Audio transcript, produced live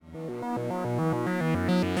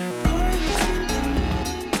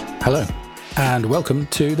Hello, and welcome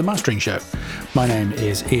to The Mastering Show. My name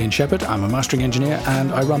is Ian Shepherd. I'm a mastering engineer,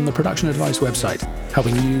 and I run the Production Advice website,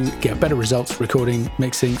 helping you get better results recording,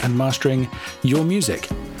 mixing, and mastering your music.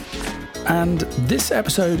 And this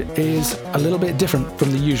episode is a little bit different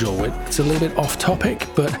from the usual. It's a little bit off topic,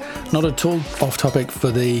 but not at all off topic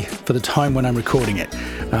for the time when I'm recording it.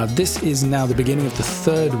 This is now the beginning of the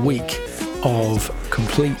third week of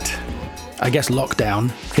complete, lockdown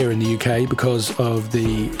here in the UK because of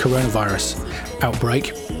the coronavirus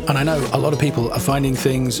outbreak. And I know a lot of people are finding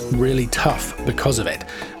things really tough because of it.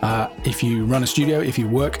 If you run a studio, if you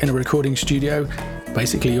work in a recording studio,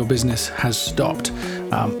 basically your business has stopped.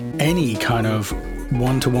 Any kind of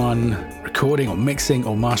one-to-one recording or mixing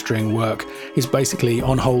or mastering work is basically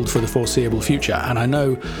on hold for the foreseeable future. And I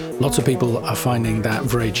know lots of people are finding that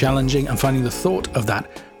very challenging and finding the thought of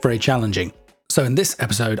that very challenging. So in this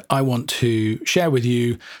episode, I want to share with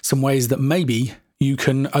you some ways that maybe you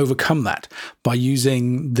can overcome that by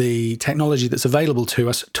using the technology that's available to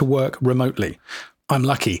us to work remotely. I'm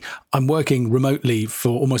lucky. I'm working remotely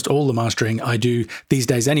for almost all the mastering I do these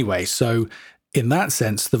days anyway. So in that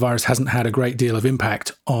sense, the virus hasn't had a great deal of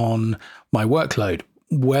impact on my workload.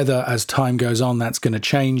 Whether as time goes on, that's going to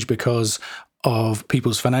change because of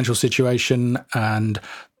people's financial situation and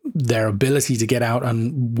their ability to get out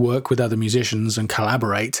and work with other musicians and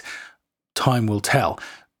collaborate, time will tell.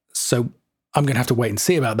 So I'm going to have to wait and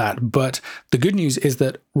see about that. But the good news is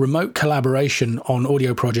that remote collaboration on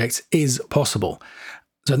audio projects is possible.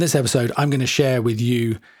 So in this episode, I'm going to share with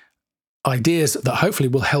you ideas that hopefully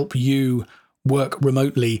will help you work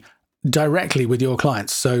remotely directly with your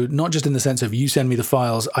clients. So not just in the sense of you send me the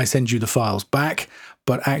files, I send you the files back,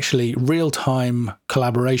 but actually real-time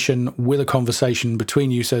collaboration with a conversation between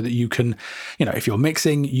you so that you can, if you're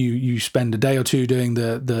mixing, you spend a day or two doing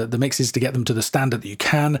the mixes to get them to the standard that you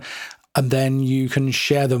can, and then you can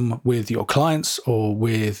share them with your clients or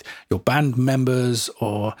with your band members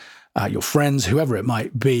or your friends, whoever it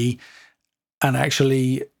might be, and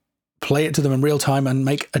actually play it to them in real time and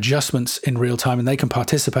make adjustments in real time, and they can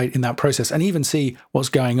participate in that process and even see what's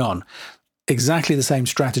going on. Exactly the same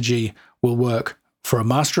strategy will work for a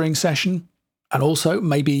mastering session, and also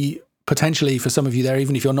maybe potentially for some of you there,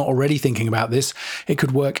 even if you're not already thinking about this, it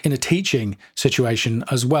could work in a teaching situation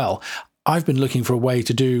as well. I've been looking for a way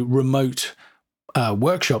to do remote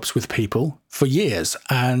workshops with people for years,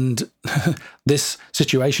 and this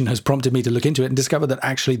situation has prompted me to look into it and discover that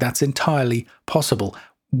actually that's entirely possible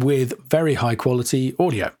with very high quality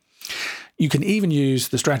audio. You can even use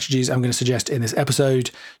the strategies I'm going to suggest in this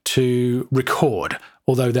episode to record,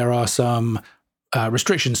 although there are some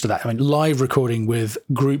restrictions to that. I mean, live recording with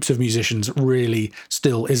groups of musicians really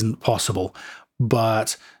still isn't possible,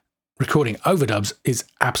 but recording overdubs is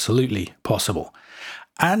absolutely possible.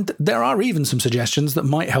 And there are even some suggestions that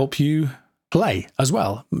might help you play as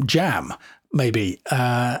well, jam maybe,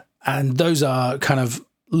 and those are kind of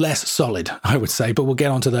less solid, I would say, but we'll get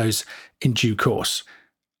onto those in due course.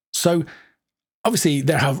 So obviously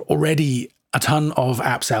there have already a ton of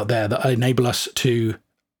apps out there that enable us to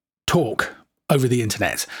talk over the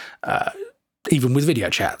internet, even with video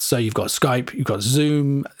chats. So you've got Skype, you've got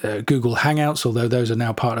Zoom, Google Hangouts, although those are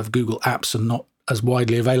now part of Google Apps and not as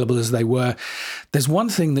widely available as they were. There's one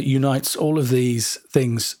thing that unites all of these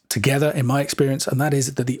things together, in my experience, and that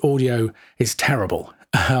is that the audio is terrible.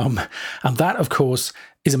 And that, of course,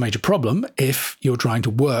 is a major problem if you're trying to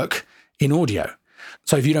work in audio.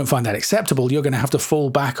 So if you don't find that acceptable, you're going to have to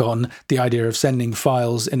fall back on the idea of sending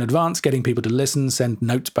files in advance, getting people to listen, send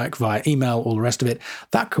notes back via email, all the rest of it.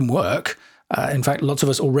 That can work. In fact, lots of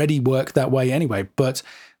us already work that way anyway, but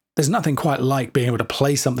there's nothing quite like being able to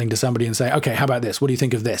play something to somebody and say, okay, how about this? What do you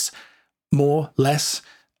think of this? More, less?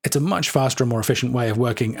 It's a much faster and more efficient way of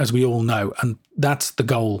working, as we all know. And that's the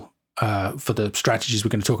goal for the strategies we're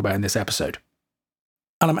going to talk about in this episode.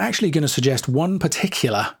 And I'm actually going to suggest one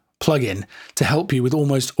particular plugin to help you with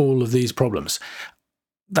almost all of these problems.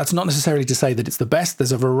 That's not necessarily to say that it's the best.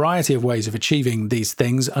 There's a variety of ways of achieving these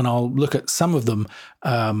things, and I'll look at some of them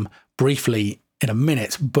briefly in a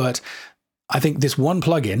minute. But I think this one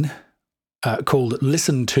plugin called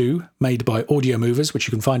Listen To, made by Audio Movers, which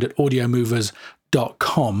you can find at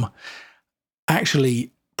audiomovers.com,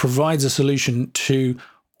 actually provides a solution to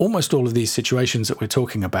almost all of these situations that we're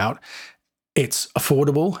talking about. It's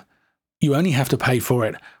affordable. You only have to pay for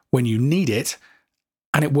it when you need it,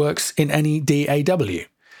 and it works in any DAW.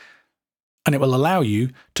 And it will allow you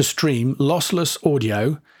to stream lossless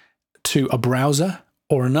audio to a browser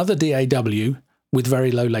or another DAW with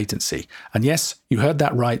very low latency. And yes, you heard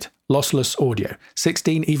that right, lossless audio,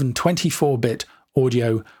 16, even 24-bit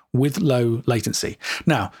audio with low latency.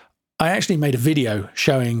 Now, I actually made a video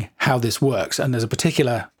showing how this works, and there's a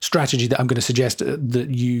particular strategy that I'm going to suggest that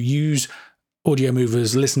you use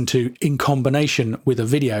Audiomover's Listen To in combination with a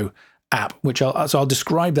video app, which I'll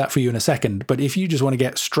describe that for you in a second. But if you just want to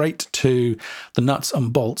get straight to the nuts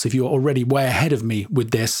and bolts, if you're already way ahead of me with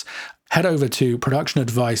this, head over to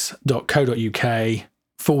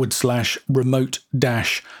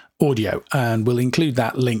productionadvice.co.uk/remote-audio, and we'll include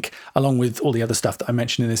that link along with all the other stuff that I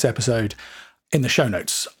mentioned in this episode in the show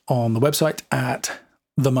notes on the website at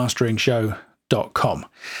themasteringshow.com.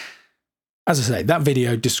 As I say, that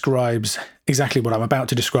video describes exactly what I'm about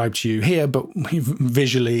to describe to you here, but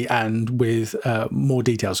visually and with more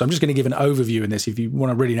detail. So I'm just going to give an overview in this. If you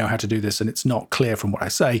want to really know how to do this and it's not clear from what I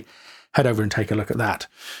say, head over and take a look at that.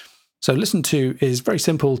 So Listen To is very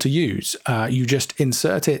simple to use. You just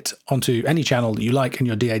insert it onto any channel that you like in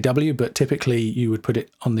your DAW, but typically you would put it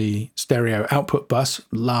on the stereo output bus,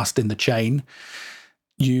 last in the chain.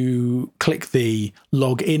 You click the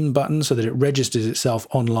log in button so that it registers itself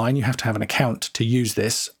online. You have to have an account to use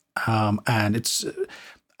this. And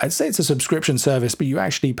I'd say it's a subscription service, but you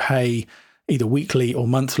actually pay either weekly or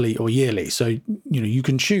monthly or yearly. So, you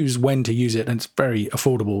can choose when to use it, and it's very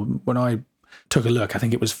affordable. When I took a look, I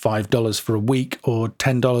think it was $5 for a week or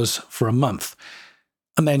 $10 for a month.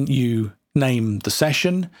 And then you name the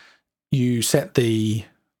session, you set the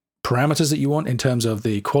parameters that you want in terms of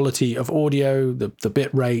the quality of audio, the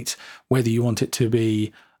bit rate, whether you want it to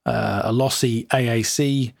be a lossy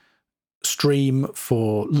AAC stream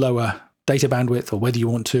for lower data bandwidth, or whether you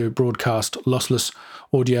want to broadcast lossless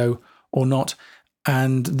audio or not.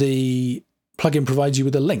 And the plugin provides you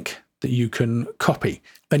with a link that you can copy.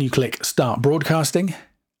 Then you click Start Broadcasting,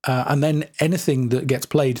 and then anything that gets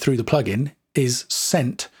played through the plugin is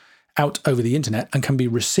sent out over the internet and can be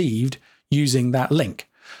received using that link.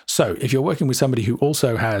 So if you're working with somebody who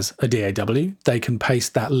also has a DAW, they can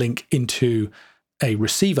paste that link into a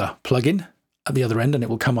receiver plugin at the other end, and it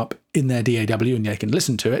will come up in their DAW and they can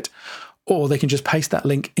listen to it. Or they can just paste that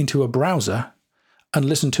link into a browser and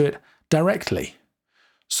listen to it directly.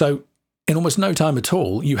 So in almost no time at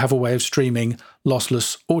all, you have a way of streaming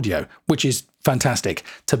lossless audio, which is fantastic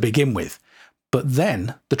to begin with. But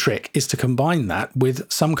then the trick is to combine that with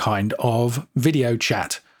some kind of video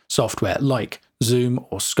chat software like Zoom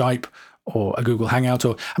or Skype or a Google Hangout,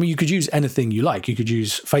 you could use anything you like. You could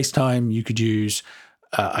use FaceTime, you could use,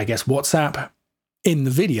 WhatsApp. In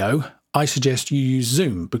the video, I suggest you use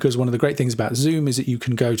Zoom, because one of the great things about Zoom is that you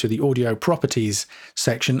can go to the audio properties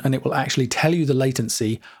section and it will actually tell you the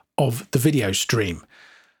latency of the video stream,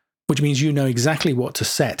 which means you know exactly what to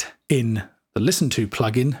set in the Listen To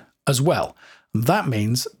plugin as well. That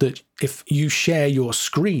means that if you share your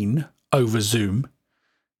screen over Zoom,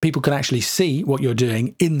 people can actually see what you're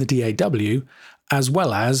doing in the DAW, as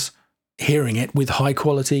well as hearing it with high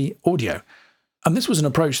quality audio. And this was an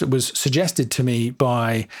approach that was suggested to me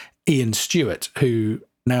by Ian Stewart, who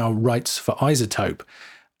now writes for iZotope.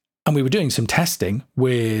 And we were doing some testing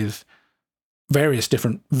with various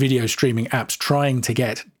different video streaming apps trying to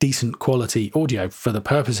get decent quality audio for the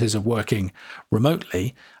purposes of working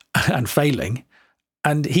remotely and failing.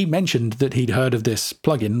 And he mentioned that he'd heard of this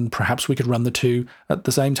plugin, perhaps we could run the two at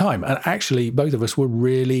the same time. And actually, both of us were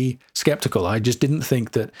really skeptical. I just didn't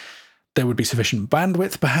think that there would be sufficient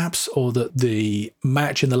bandwidth, perhaps, or that the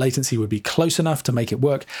match in the latency would be close enough to make it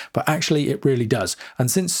work. But actually, it really does. And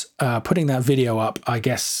since putting that video up, I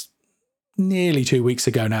guess, nearly 2 weeks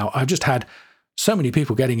ago now, I've just had so many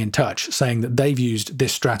people getting in touch saying that they've used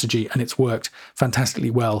this strategy and it's worked fantastically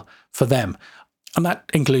well for them. And that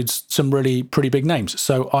includes some really pretty big names.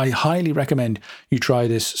 So I highly recommend you try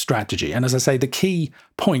this strategy. And as I say, the key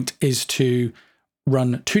point is to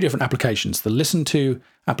run two different applications, the Listen To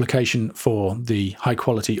application for the high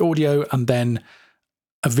quality audio, and then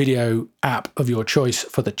a video app of your choice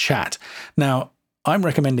for the chat. Now, I'm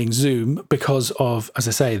recommending Zoom because of, as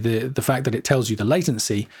I say, the fact that it tells you the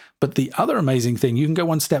latency. But the other amazing thing, you can go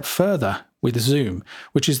one step further with Zoom,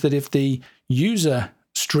 which is that if the user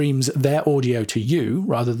streams their audio to you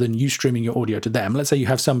rather than you streaming your audio to them. Let's say you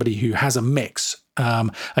have somebody who has a mix,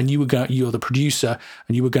 and you're the producer,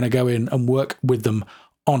 and you were going to go in and work with them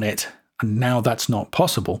on it, and now that's not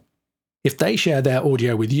possible. If they share their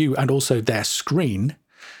audio with you and also their screen,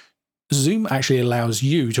 Zoom actually allows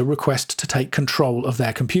you to request to take control of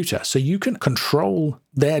their computer. So you can control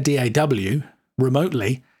their DAW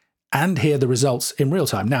remotely and hear the results in real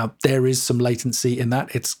time. Now, there is some latency in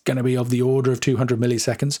that. It's going to be of the order of 200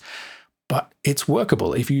 milliseconds, but it's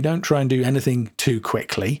workable. If you don't try and do anything too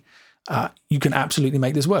quickly, you can absolutely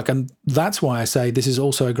make this work. And that's why I say this is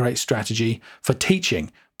also a great strategy for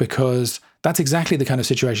teaching, because that's exactly the kind of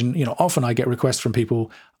situation, often I get requests from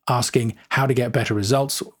people asking how to get better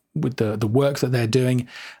results with the work that they're doing.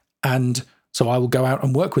 And so I will go out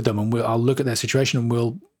and work with them, and I'll look at their situation, and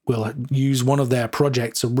we'll use one of their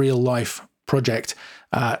projects, a real life project,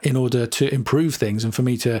 in order to improve things, and for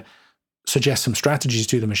me to suggest some strategies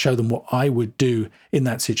to them and show them what I would do in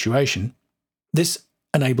that situation. This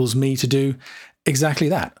enables me to do exactly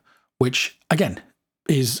that, which again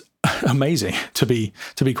is amazing, to be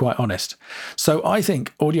quite honest. So I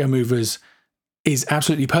think Audio Movers is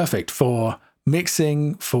absolutely perfect for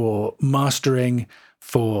mixing, for mastering,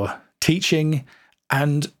 for teaching,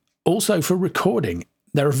 and also for recording.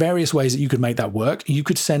 There are various ways that you could make that work. You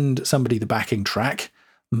could send somebody the backing track.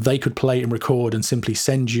 They could play and record and simply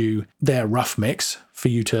send you their rough mix for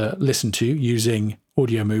you to listen to using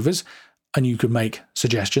Audio Movers, and you could make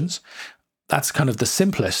suggestions. That's kind of the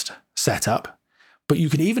simplest setup. But you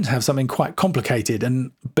could even have something quite complicated,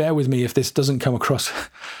 and bear with me if this doesn't come across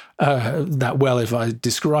that well if I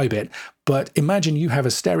describe it. But imagine you have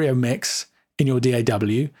a stereo mix in your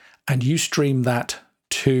DAW, and you stream that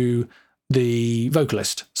to the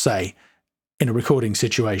vocalist, say, in a recording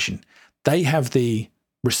situation. They have the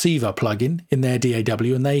receiver plugin in their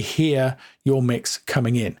DAW, and they hear your mix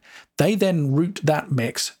coming in. They then route that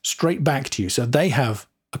mix straight back to you. So they have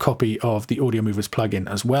a copy of the Audio Movers plugin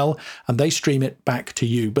as well, and they stream it back to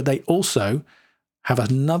you. But they also have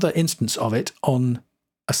another instance of it on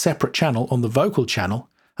a separate channel, on the vocal channel,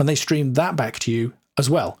 and they stream that back to you as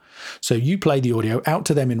well. So you play the audio out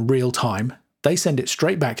to them in real time. They send it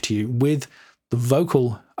straight back to you with the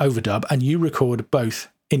vocal overdub, and you record both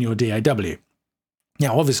in your DAW.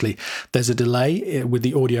 Now, obviously, there's a delay with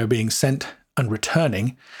the audio being sent and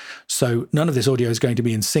returning, so none of this audio is going to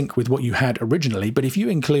be in sync with what you had originally. But if you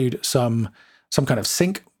include some kind of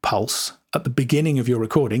sync pulse at the beginning of your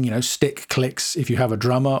recording, stick clicks if you have a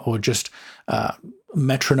drummer, or just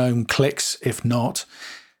metronome clicks if not,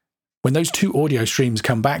 when those two audio streams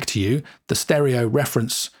come back to you, the stereo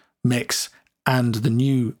reference mix and the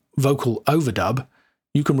new vocal overdub,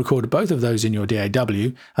 you can record both of those in your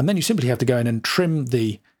DAW, and then you simply have to go in and trim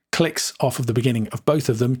the clicks off of the beginning of both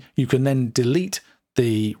of them. You can then delete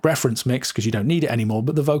the reference mix because you don't need it anymore,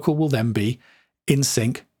 but the vocal will then be in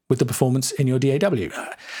sync with the performance in your DAW.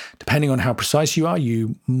 Depending on how precise you are,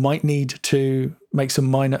 you might need to make some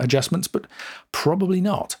minor adjustments, but probably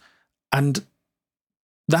not. And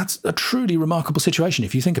that's a truly remarkable situation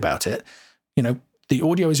if you think about it. The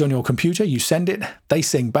audio is on your computer, you send it, they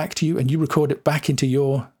sing back to you, and you record it back into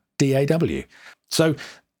your DAW. So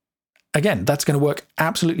again, that's going to work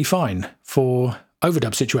absolutely fine for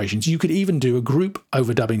overdub situations. You could even do a group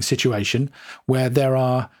overdubbing situation where there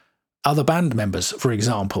are other band members, for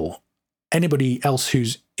example, anybody else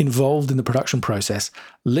who's involved in the production process,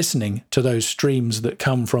 listening to those streams that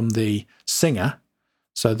come from the singer,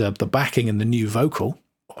 so the backing and the new vocal,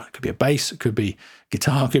 or it could be a bass, it could be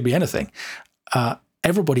guitar, it could be anything.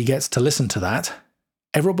 Everybody gets to listen to that.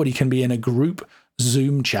 Everybody can be in a group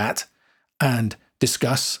Zoom chat and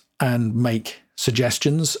discuss and make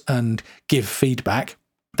suggestions and give feedback.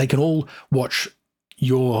 They can all watch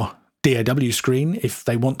your DAW screen if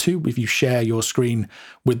they want to, if you share your screen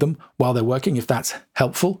with them while they're working, if that's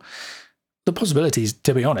helpful. The possibilities,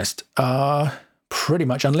 to be honest, are pretty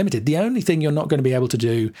much unlimited. The only thing you're not going to be able to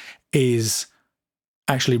do is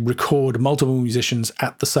actually record multiple musicians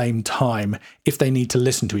at the same time if they need to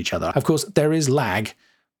listen to each other. Of course, there is lag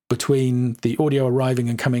between the audio arriving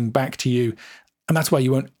and coming back to you, and that's why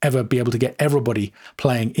you won't ever be able to get everybody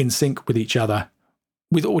playing in sync with each other,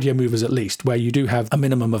 with Audio Movers at least, where you do have a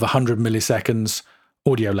minimum of 100 milliseconds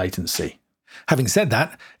audio latency. Having said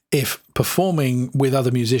that, if performing with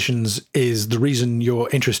other musicians is the reason you're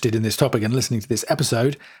interested in this topic and listening to this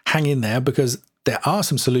episode, hang in there, because there are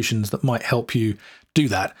some solutions that might help you do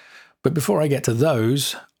that. But before I get to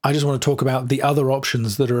those, I just want to talk about the other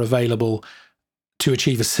options that are available to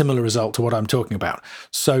achieve a similar result to what I'm talking about.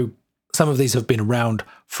 So some of these have been around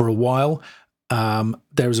for a while.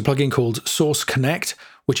 There is a plugin called Source Connect,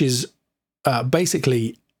 which is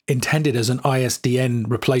basically intended as an ISDN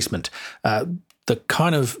replacement. The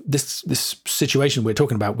kind of this situation we're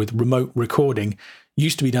talking about with remote recording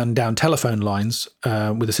used to be done down telephone lines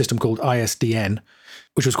with a system called ISDN,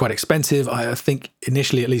 which was quite expensive. I think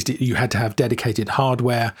initially, at least, you had to have dedicated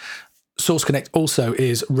hardware. Source Connect also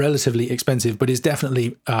is relatively expensive, but is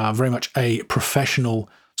definitely very much a professional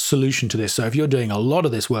solution to this. So if you're doing a lot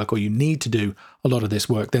of this work, or you need to do a lot of this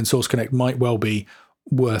work, then Source Connect might well be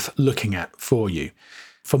worth looking at for you.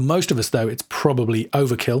 For most of us, though, it's probably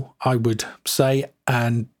overkill, I would say,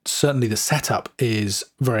 and certainly the setup is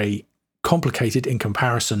very complicated in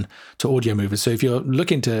comparison to Audio Movers. So if you're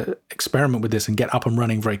looking to experiment with this and get up and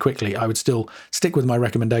running very quickly, I would still stick with my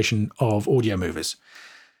recommendation of Audio Movers.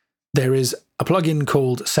 There is a plugin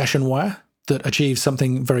called SessionWire that achieves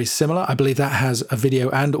something very similar. I believe that has a video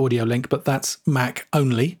and audio link, but that's Mac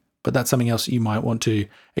only. But that's something else you might want to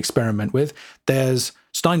experiment with. There's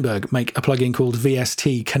Steinberg make a plugin called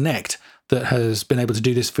VST Connect that has been able to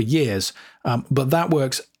do this for years, but that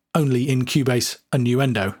works only in Cubase and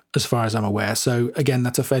Nuendo, as far as I'm aware. So again,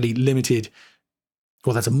 that's a fairly limited,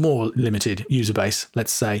 well, that's a more limited user base,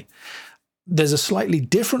 let's say. There's a slightly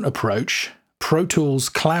different approach, Pro Tools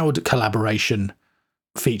Cloud Collaboration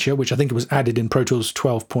feature, which I think was added in Pro Tools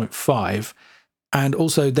 12.5. And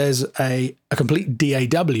also there's a complete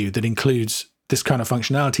DAW that includes this kind of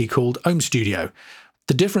functionality called Ohm Studio.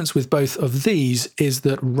 The difference with both of these is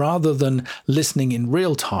that rather than listening in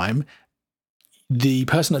real time, the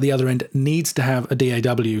person at the other end needs to have a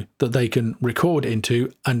DAW that they can record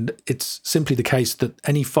into, and it's simply the case that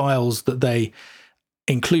any files that they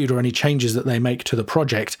include or any changes that they make to the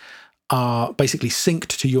project are basically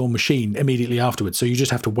synced to your machine immediately afterwards. So you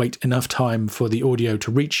just have to wait enough time for the audio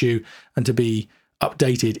to reach you and to be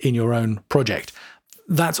updated in your own project.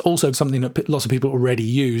 That's also something that lots of people already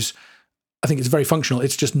use. I think it's very functional.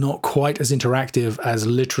 It's just not quite as interactive as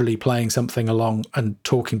literally playing something along and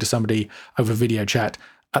talking to somebody over video chat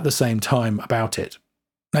at the same time about it.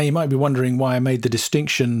 Now, you might be wondering why I made the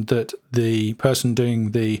distinction that the person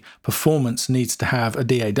doing the performance needs to have a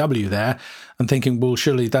DAW there, and thinking, well,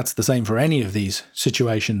 surely that's the same for any of these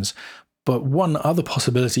situations. But one other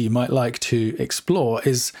possibility you might like to explore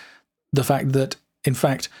is the fact that, in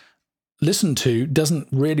fact, Listen To doesn't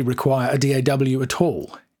really require a DAW at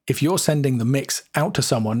all. If you're sending the mix out to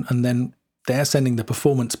someone and then they're sending the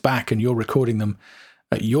performance back and you're recording them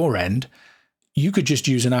at your end, you could just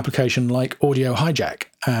use an application like Audio Hijack.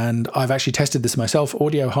 And I've actually tested this myself.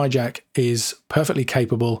 Audio Hijack is perfectly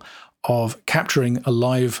capable of capturing a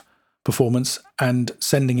live performance and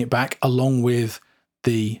sending it back along with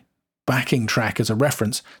the backing track as a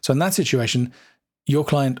reference. So in that situation, your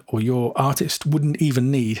client or your artist wouldn't even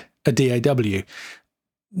need a DAW.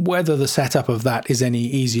 Whether the setup of that is any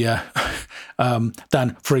easier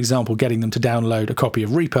than, for example, getting them to download a copy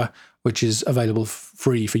of Reaper, which is available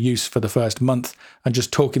free for use for the first month, and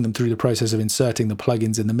just talking them through the process of inserting the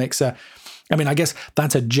plugins in the mixer. I mean, I guess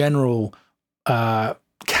that's a general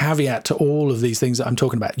caveat to all of these things that I'm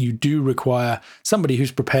talking about. You do require somebody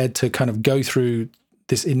who's prepared to kind of go through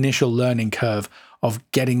this initial learning curve of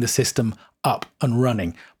getting the system up and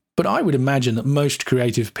running. But I would imagine that most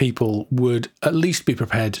creative people would at least be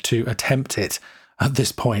prepared to attempt it at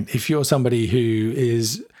this point. If you're somebody who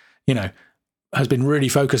is, has been really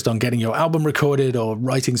focused on getting your album recorded or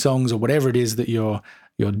writing songs or whatever it is that you're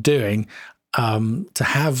doing, to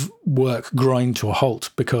have work grind to a halt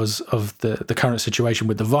because of the current situation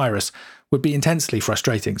with the virus would be intensely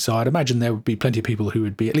frustrating. So I'd imagine there would be plenty of people who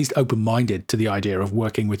would be at least open-minded to the idea of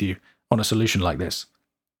working with you on a solution like this.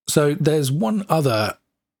 So there's one other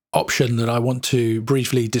option that I want to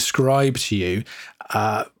briefly describe to you.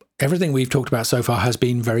 Everything we've talked about so far has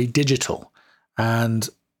been very digital, and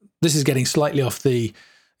this is getting slightly off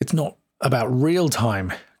it's not about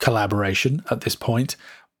real-time collaboration at this point,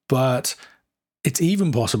 but it's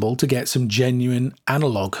even possible to get some genuine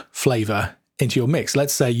analog flavor into your mix.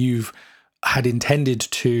 Let's say you've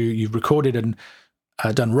recorded and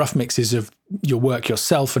done rough mixes of your work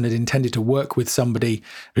yourself and had intended to work with somebody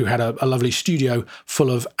who had a lovely studio full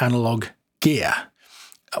of analog gear.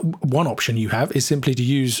 One option you have is simply to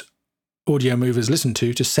use Audio Movers Listen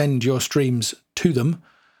To send your streams to them,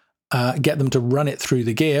 get them to run it through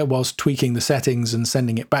the gear whilst tweaking the settings and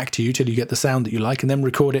sending it back to you till you get the sound that you like, and then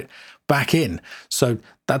record it back in. So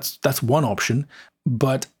that's one option.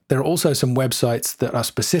 But there are also some websites that are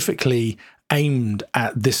specifically aimed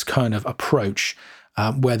at this kind of approach,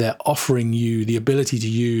 where they're offering you the ability to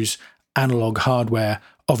use analog hardware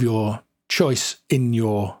of your choice in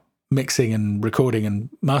your mixing and recording and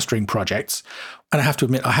mastering projects. And I have to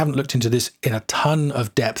admit, I haven't looked into this in a ton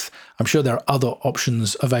of depth. I'm sure there are other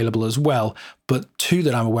options available as well, but two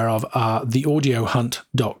that I'm aware of are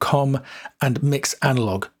theaudiohunt.com and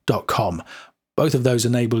mixanalog.com. Both of those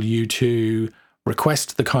enable you to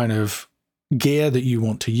request the kind of gear that you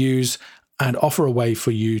want to use and offer a way for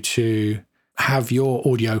you to have your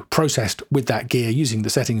audio processed with that gear using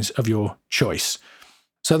the settings of your choice.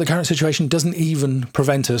 So the current situation doesn't even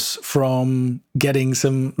prevent us from getting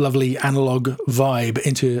some lovely analog vibe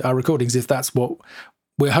into our recordings, if that's what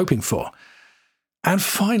we're hoping for. And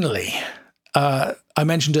finally, I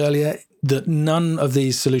mentioned earlier that none of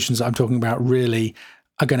these solutions I'm talking about really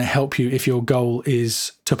are going to help you if your goal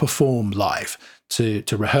is to perform live, to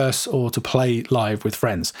rehearse or to play live with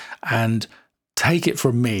friends. And take it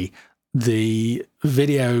from me, the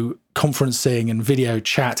video conferencing and video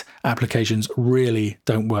chat applications really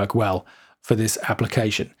don't work well for this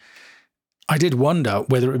application. I did wonder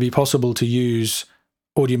whether it would be possible to use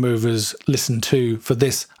Audiomover's Listen To for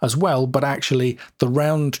this as well, but actually the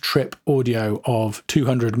round trip audio of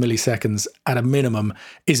 200 milliseconds at a minimum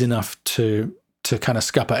is enough to kind of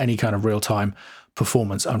scupper any kind of real-time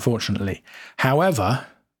performance, unfortunately. However,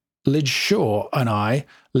 Lidge Shaw and I,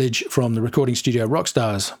 Lidge from the Recording Studio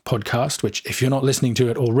Rockstars podcast, which if you're not listening to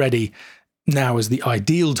it already, now is the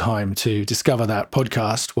ideal time to discover that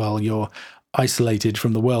podcast while you're isolated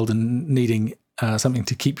from the world and needing something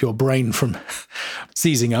to keep your brain from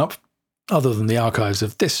seizing up, other than the archives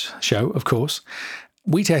of this show, of course.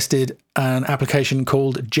 We tested an application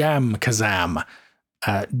called JamKazam,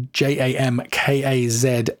 JamKazam,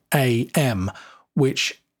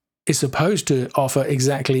 which is supposed to offer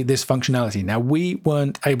exactly this functionality. Now, we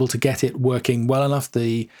weren't able to get it working well enough.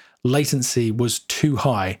 The latency was too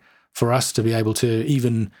high for us to be able to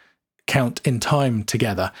even count in time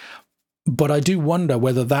together. But I do wonder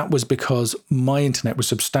whether that was because my internet was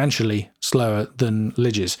substantially slower than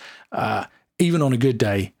Lidge's. Even on a good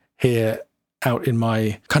day here out in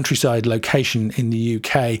my countryside location in the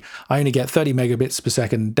UK, I only get 30 megabits per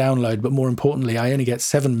second download, but more importantly, I only get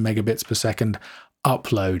 7 megabits per second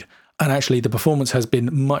upload. And actually, the performance has been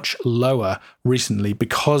much lower recently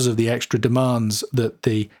because of the extra demands that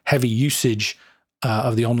the heavy usage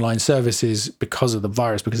of the online services, because of the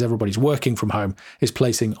virus, because everybody's working from home, is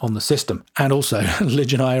placing on the system. And also,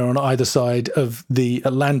 Lidge and I are on either side of the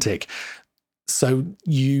Atlantic. So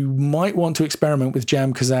you might want to experiment with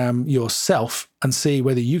JamKazam yourself and see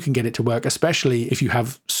whether you can get it to work, especially if you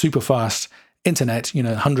have super fast internet,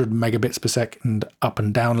 100 megabits per second up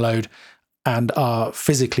and download, and are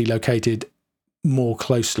physically located more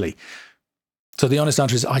closely. So the honest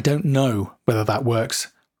answer is I don't know whether that works,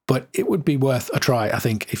 but it would be worth a try, I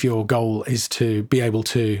think, if your goal is to be able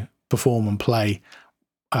to perform and play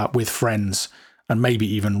with friends and maybe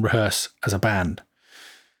even rehearse as a band.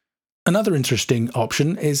 Another interesting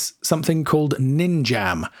option is something called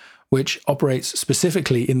Ninjam, which operates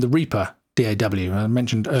specifically in the Reaper DAW. I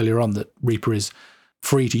mentioned earlier on that Reaper is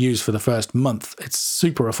free to use for the first month. It's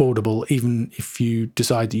super affordable, even if you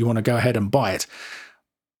decide that you want to go ahead and buy it.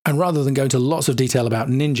 And rather than go into lots of detail about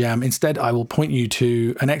Ninjam, instead I will point you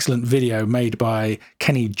to an excellent video made by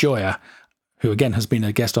Kenny Joya, who again has been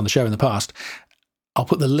a guest on the show in the past. I'll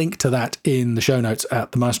put the link to that in the show notes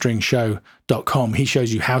at themastering.show.com. He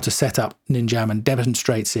shows you how to set up Ninjam and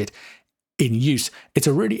demonstrates it in use. It's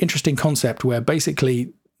a really interesting concept where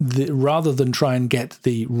basically, rather than try and get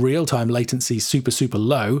the real-time latency super, super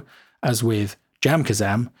low, as with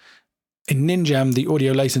JamKazam, in Ninjam, the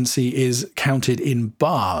audio latency is counted in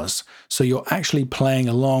bars. So you're actually playing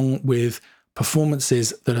along with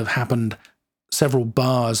performances that have happened several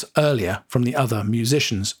bars earlier from the other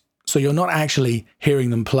musicians. So you're not actually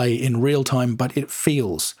hearing them play in real time, but it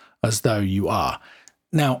feels as though you are.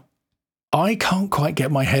 Now, I can't quite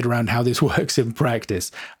get my head around how this works in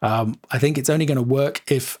practice. I think it's only going to work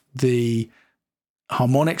if the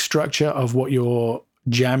harmonic structure of what you're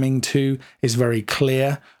jamming to is very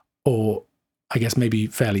clear, or I guess maybe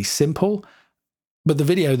fairly simple. But the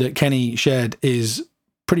video that Kenny shared is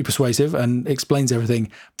pretty persuasive and explains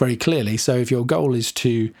everything very clearly. So if your goal is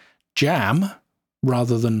to jam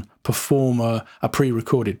rather than perform a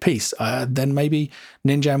pre-recorded piece, then maybe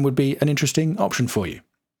Ninjam would be an interesting option for you.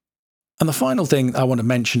 And the final thing I want to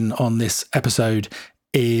mention on this episode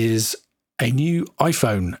is a new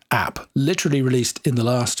iPhone app, literally released in the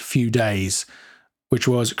last few days, which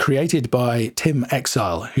was created by Tim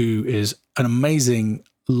Exile, who is an amazing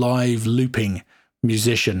live looping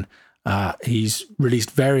musician. He's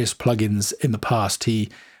released various plugins in the past. He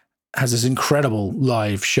has this incredible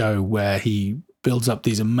live show where he builds up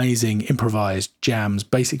these amazing improvised jams,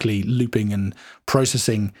 basically looping and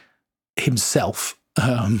processing himself,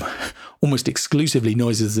 almost exclusively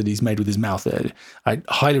noises that he's made with his mouth. I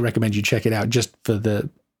highly recommend you check it out just for the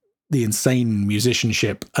insane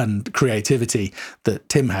musicianship and creativity that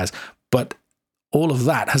Tim has. But all of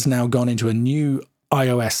that has now gone into a new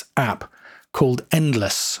iOS app called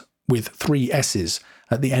Endless, with 3 S's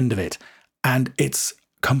at the end of it. And it's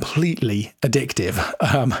completely addictive.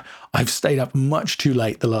 I've stayed up much too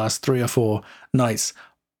late the last 3 or 4 nights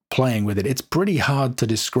playing with it. It's pretty hard to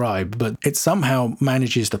describe, but it somehow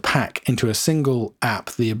manages to pack into a single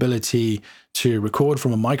app the ability to record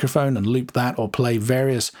from a microphone and loop that, or play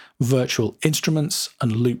various virtual instruments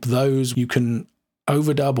and loop those. You can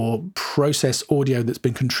overdub or process audio that's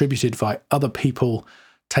been contributed by other people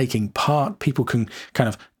taking part. People can kind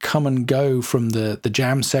of come and go from the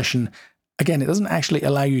jam session. Again, it doesn't actually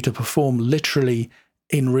allow you to perform literally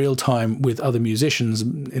in real time with other musicians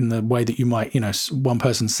in the way that you might, one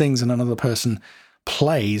person sings and another person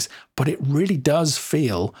plays, but it really does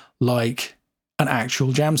feel like an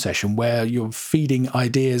actual jam session where you're feeding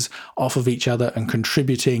ideas off of each other and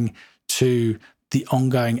contributing to the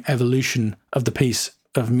ongoing evolution of the piece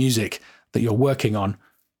of music that you're working on.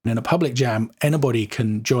 In a public jam, anybody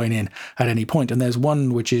can join in at any point. And there's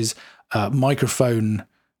one which is microphone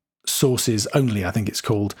sources only, I think it's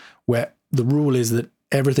called, where the rule is that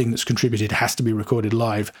everything that's contributed has to be recorded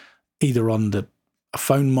live, either on a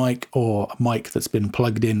phone mic or a mic that's been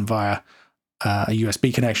plugged in via a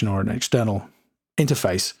USB connection or an external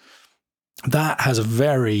interface. That has a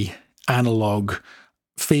very analog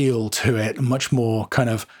feel to it, much more kind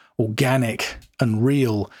of organic and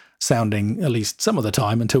real sounding, at least some of the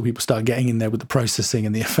time, until people start getting in there with the processing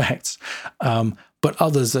and the effects. But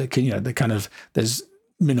others, they're kind of, there's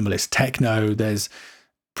minimalist techno, there's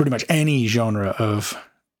pretty much any genre of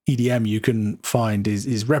EDM you can find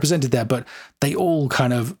is represented there, but they all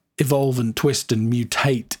kind of evolve and twist and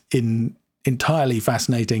mutate in entirely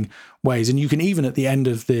fascinating ways. And you can even at the end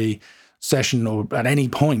of the session or at any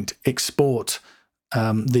point export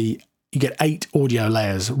you get 8 audio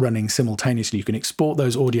layers running simultaneously. You can export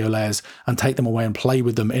those audio layers and take them away and play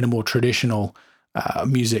with them in a more traditional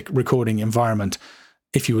music recording environment,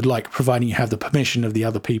 if you would like, providing you have the permission of the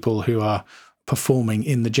other people who are performing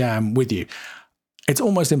in the jam with you. It's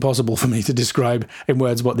almost impossible for me to describe in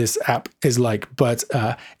words what this app is like, but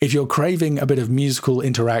if you're craving a bit of musical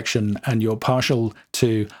interaction and you're partial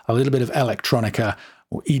to a little bit of electronica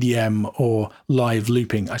or EDM or live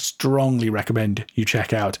looping, I strongly recommend you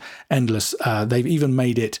check out Endless. They've even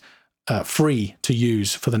made it free to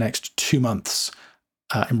use for the next 2 months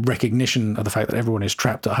in recognition of the fact that everyone is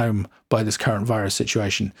trapped at home by this current virus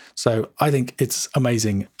situation. So I think it's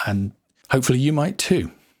amazing, and hopefully you might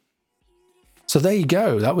too. So there you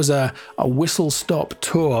go. That was a whistle-stop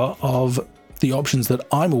tour of the options that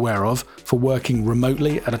I'm aware of for working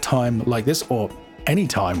remotely at a time like this, or any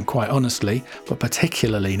time, quite honestly, but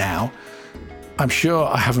particularly now. I'm sure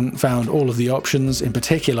I haven't found all of the options, in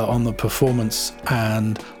particular on the performance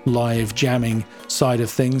and live jamming side of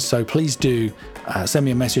things, so please do send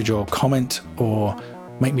me a message or comment or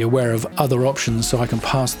make me aware of other options so I can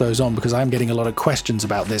pass those on, because I'm getting a lot of questions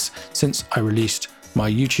about this since I released my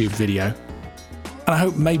YouTube video. And I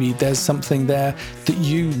hope maybe there's something there that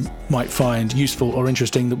you might find useful or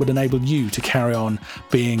interesting that would enable you to carry on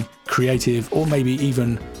being creative or maybe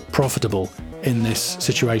even profitable in this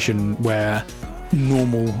situation where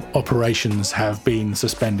normal operations have been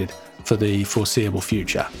suspended for the foreseeable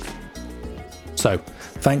future. So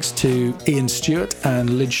thanks to Ian Stewart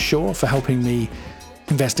and Liz Shaw for helping me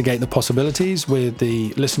investigate the possibilities with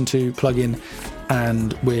the Listen To plugin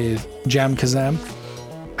and with JamKazam.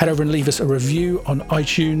 Head over and leave us a review on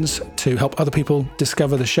iTunes to help other people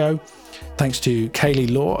discover the show. Thanks to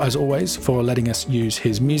Kaylee Law, as always, for letting us use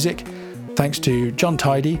his music. Thanks to John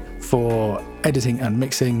Tidy for editing and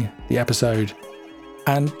mixing the episode.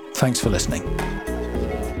 And thanks for listening.